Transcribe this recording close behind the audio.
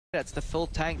That's the full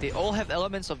tank. They all have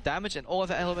elements of damage and all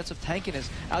have elements of tankiness.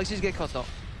 Alex is getting caught though.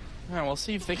 Yeah, we'll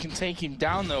see if they can take him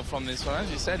down though from this one.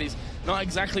 As you said, he's not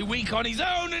exactly weak on his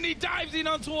own, and he dives in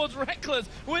on towards Rekkles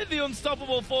with the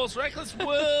unstoppable force. Rekkles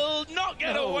will not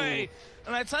get away.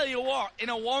 And I tell you what, in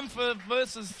a 1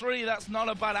 versus 3, that's not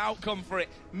a bad outcome for it.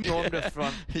 On the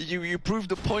front. You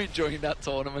proved a point during that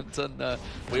tournament, and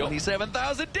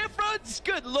 27,000 difference.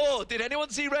 Good lord, did anyone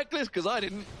see Rekkles? Because I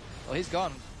didn't. Oh, he's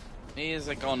gone. He is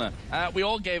a goner. We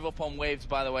all gave up on waves,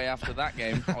 by the way, after that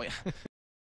game. Oh, yeah.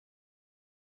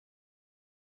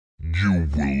 You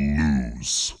will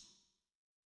lose.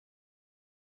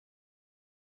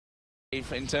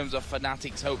 In terms of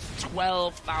Fnatic's hope,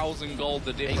 12,000 gold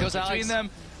the difference between them,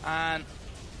 and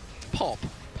Pop.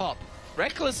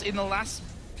 Rekkles in the last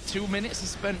 2 minutes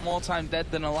has spent more time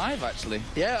dead than alive, actually.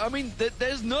 Yeah, I mean,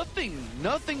 there's nothing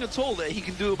at all that he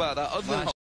can do about that other than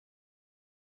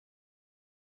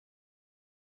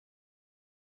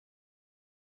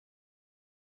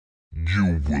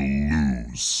You will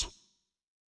lose.